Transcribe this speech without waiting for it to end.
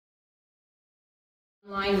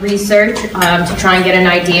Online research to try and get an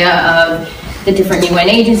idea of the different UN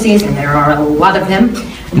agencies, and there are a lot of them,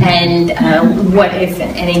 and what, if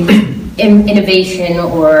any, innovation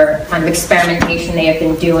or kind of experimentation they have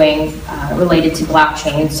been doing related to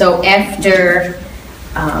blockchain. So after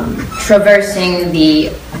traversing the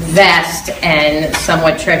vast and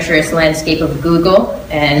somewhat treacherous landscape of Google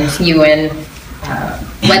and UN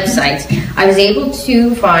websites, I was able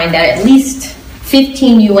to find that at least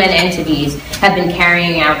 15 UN entities have been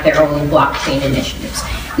carrying out their own blockchain initiatives.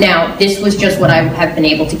 Now, this was just what I have been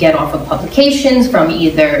able to get off of publications from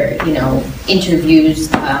either,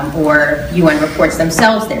 interviews or UN reports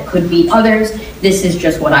themselves. There could be others. This is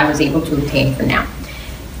just what I was able to obtain for now.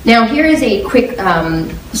 Now, here is a quick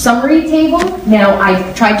summary table. Now,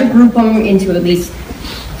 I tried to group them into at least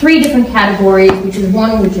 3 different categories, which is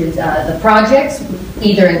the projects,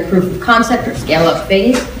 either in proof of concept or scale-up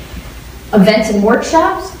phase, events and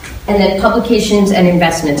workshops, and then publications and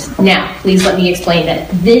investments. Now, please let me explain that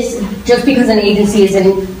this, just because an agency is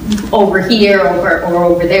over here or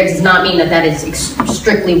over there, does not mean that that is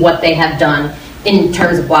strictly what they have done in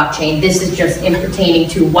terms of blockchain. This is just in pertaining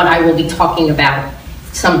to what I will be talking about,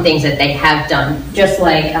 some things that they have done. Just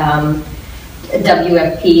like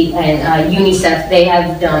WFP and UNICEF, they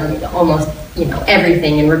have done almost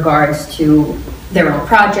everything in regards to their own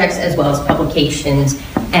projects as well as publications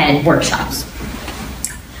and workshops.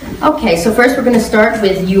 Okay, so first we're going to start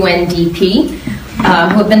with UNDP, who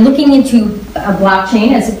have been looking into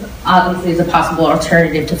blockchain as obviously as a possible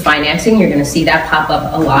alternative to financing. You're going to see that pop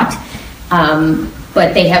up a lot.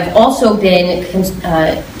 But they have also been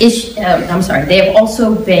they have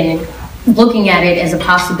also been looking at it as a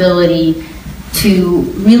possibility to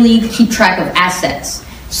really keep track of assets.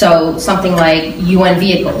 So something like UN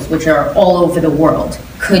vehicles, which are all over the world,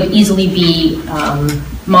 could easily be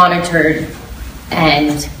monitored,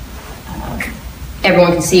 and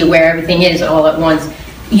everyone can see where everything is all at once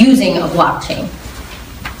using a blockchain.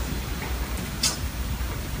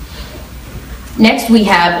 Next, we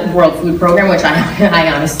have World Food Program, which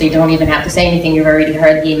I honestly don't even have to say anything. You've already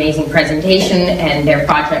heard the amazing presentation and their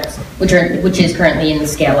projects, which is currently in the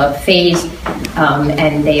scale-up phase,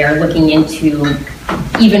 and they are looking into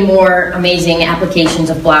even more amazing applications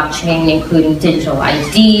of blockchain, including digital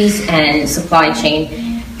IDs and supply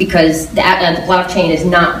chain, because the blockchain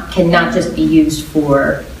cannot just be used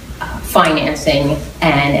for financing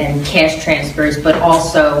and cash transfers, but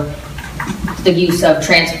also the use of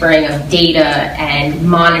transferring of data and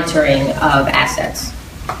monitoring of assets.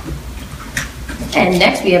 And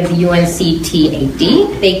next we have the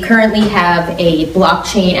UNCTAD. They currently have a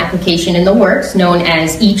blockchain application in the works known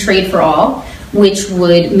as E-Trade for All, which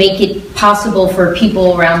would make it possible for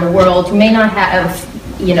people around the world who may not have,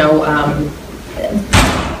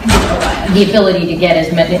 the ability to get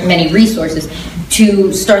as many resources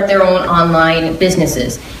to start their own online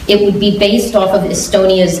businesses. It would be based off of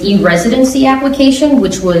Estonia's e-residency application,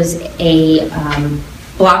 which was a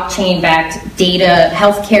blockchain-backed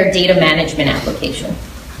healthcare data management application.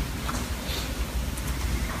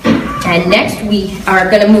 And next we are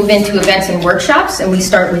going to move into events and workshops, and we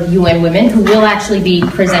start with UN Women, who will actually be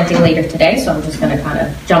presenting later today, so I'm just going to kind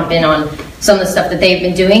of jump in on some of the stuff that they've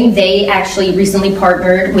been doing. They actually recently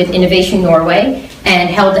partnered with Innovation Norway and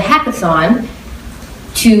held a hackathon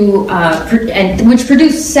which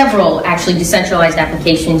produced several actually decentralized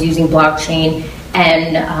applications using blockchain,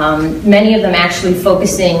 and many of them actually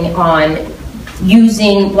focusing on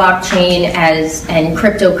using blockchain and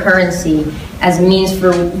cryptocurrency as a means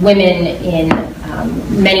for women in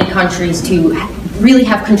many countries to really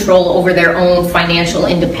have control over their own financial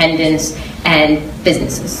independence and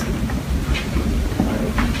businesses.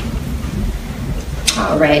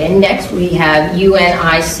 All right, and next we have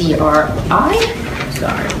UNICRI.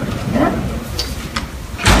 Sorry about that.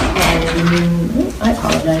 And I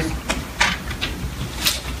apologize.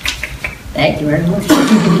 Thank you very much.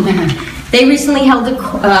 They recently held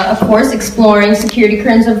a course exploring security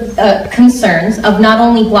concerns of not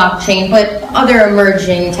only blockchain, but other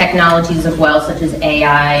emerging technologies as well, such as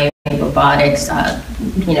AI, robotics,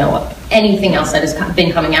 anything else that has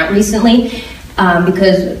been coming out recently.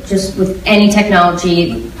 Because just with any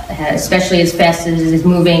technology, especially as fast as it is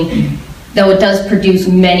moving, though it does produce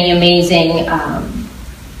many amazing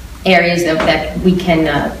areas that we can,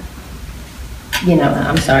 that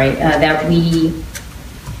we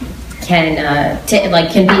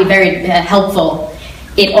can be very helpful.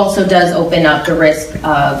 It also does open up the risk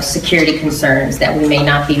of security concerns that we may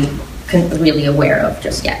not be really aware of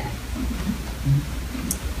just yet.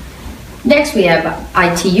 Next, we have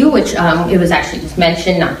ITU, which it was actually just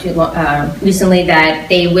mentioned not too long recently that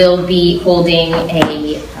they will be holding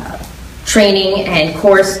a training and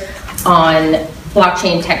course on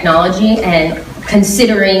blockchain technology and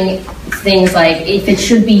considering things like if it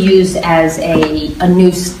should be used as a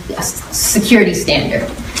new security standard.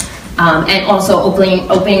 And also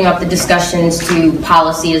opening up the discussions to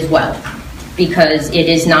policy as well, because it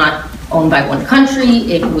is not owned by one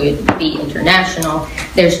country, it would be international.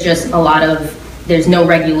 There's just there's no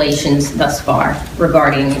regulations thus far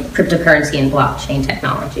regarding cryptocurrency and blockchain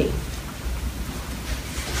technology.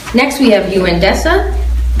 Next we have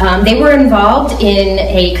UNDESA. They were involved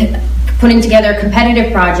in putting together a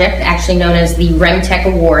competitive project, actually known as the RemTech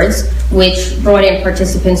Awards, which brought in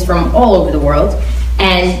participants from all over the world.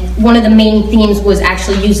 And one of the main themes was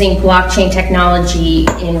actually using blockchain technology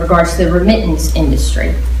in regards to the remittance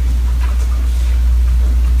industry.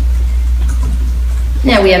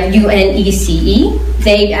 Now we have UNECE.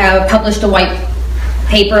 They published a white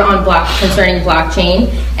paper on concerning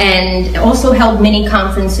blockchain and also held mini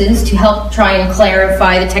conferences to help try and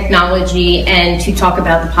clarify the technology and to talk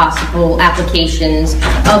about the possible applications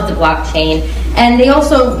of the blockchain. And they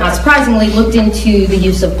also, not surprisingly, looked into the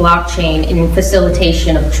use of blockchain in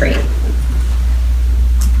facilitation of trade.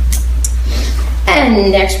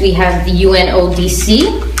 And next we have the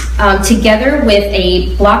UNODC. Together with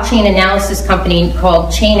a blockchain analysis company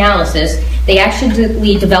called Chainalysis, they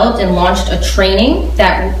actually developed and launched a training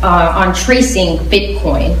that on tracing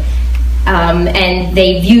Bitcoin, and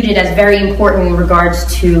they viewed it as very important in regards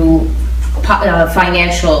to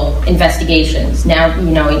financial investigations. Now,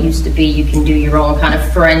 it used to be you can do your own kind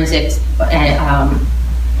of forensics and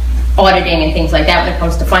auditing and things like that when it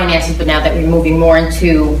comes to finances, but now that we're moving more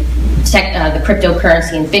into the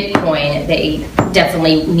cryptocurrency and Bitcoin, they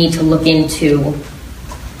definitely need to look into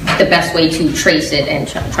the best way to trace it and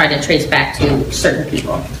try to trace back to certain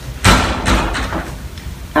people.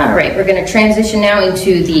 All right, we're going to transition now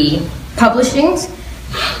into the publishings.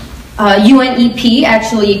 UNEP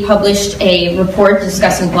actually published a report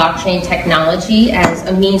discussing blockchain technology as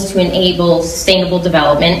a means to enable sustainable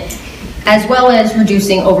development, as well as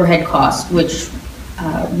reducing overhead costs, which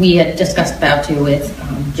we had discussed about too with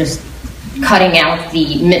just cutting out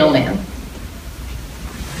the middleman.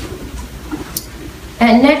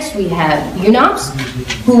 And next we have UNOPS,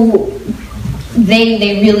 who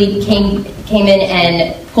they really came in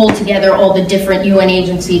and pulled together all the different UN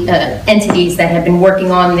agency entities that have been working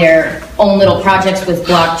on their own little projects with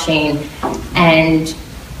blockchain, and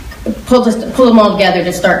pull them all together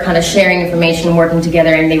to start kind of sharing information and working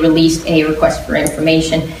together, and they released a request for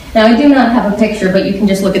information. Now, I do not have a picture, but you can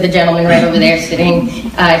just look at the gentleman right over there sitting.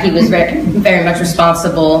 He was very, very much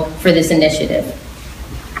responsible for this initiative.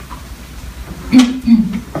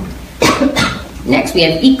 Next, we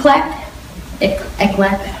have ECLAC.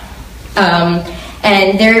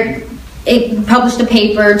 And it published a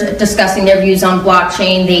paper discussing their views on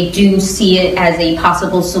blockchain. They do see it as a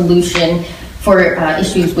possible solution for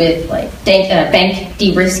issues with like bank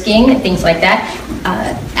de-risking and things like that.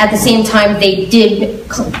 At the same time, they did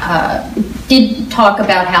talk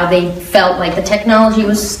about how they felt like the technology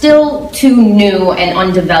was still too new and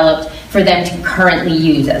undeveloped for them to currently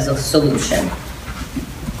use as a solution.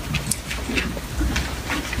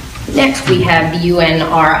 Next, we have the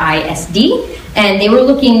UNRISD, and they were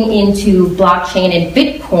looking into blockchain and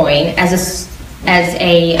Bitcoin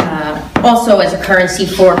also as a currency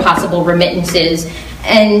for possible remittances,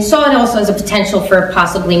 and saw it also as a potential for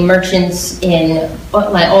possibly merchants in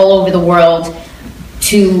all over the world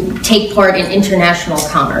to take part in international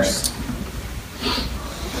commerce.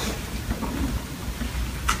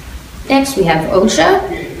 Next, we have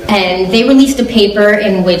OSHA, and they released a paper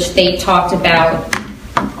in which they talked about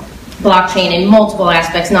blockchain in multiple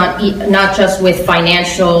aspects, not just with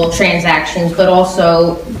financial transactions, but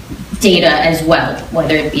also data as well,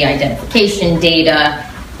 whether it be identification data,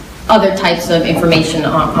 other types of information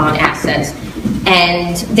on assets.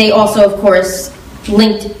 And they also, of course,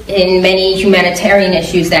 linked in many humanitarian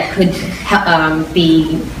issues that could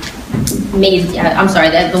be made,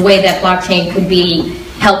 the way that blockchain could be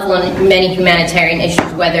helpful in many humanitarian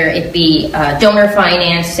issues, whether it be donor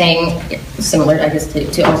financing, similar, I guess,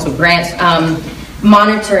 to also grants,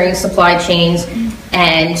 monitoring supply chains,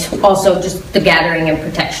 and also just the gathering and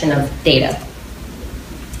protection of data.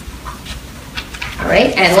 All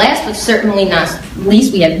right, and last but certainly not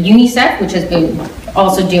least, we have UNICEF, which has been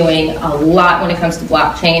also doing a lot when it comes to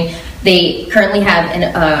blockchain. They currently have an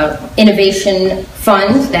innovation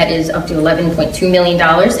fund that is up to $11.2 million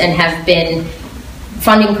and have been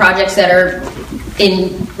funding projects that are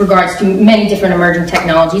in regards to many different emerging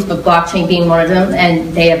technologies, but blockchain being one of them,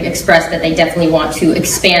 and they have expressed that they definitely want to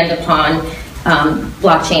expand upon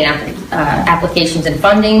blockchain applications and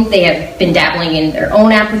funding. They have been dabbling in their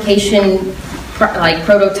own application like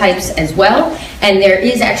prototypes as well, and there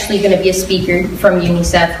is actually going to be a speaker from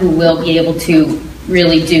UNICEF who will be able to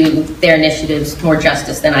really do their initiatives more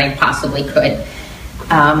justice than I possibly could.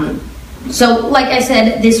 So like I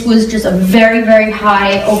said, this was just a very, very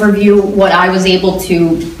high overview, what I was able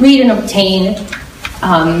to read and obtain,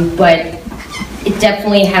 but it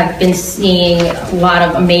definitely have been seeing a lot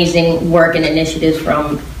of amazing work and initiatives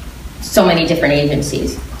from so many different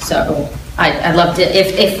agencies. So I'd love to,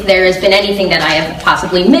 if there has been anything that I have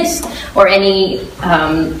possibly missed, or any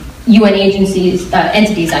UN agencies,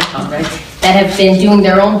 entities, I apologize, that have been doing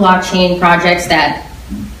their own blockchain projects that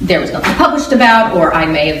there was nothing published about, or I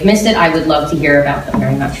may have missed it, I would love to hear about them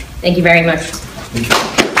very much. Thank you very much.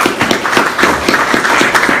 Thank you.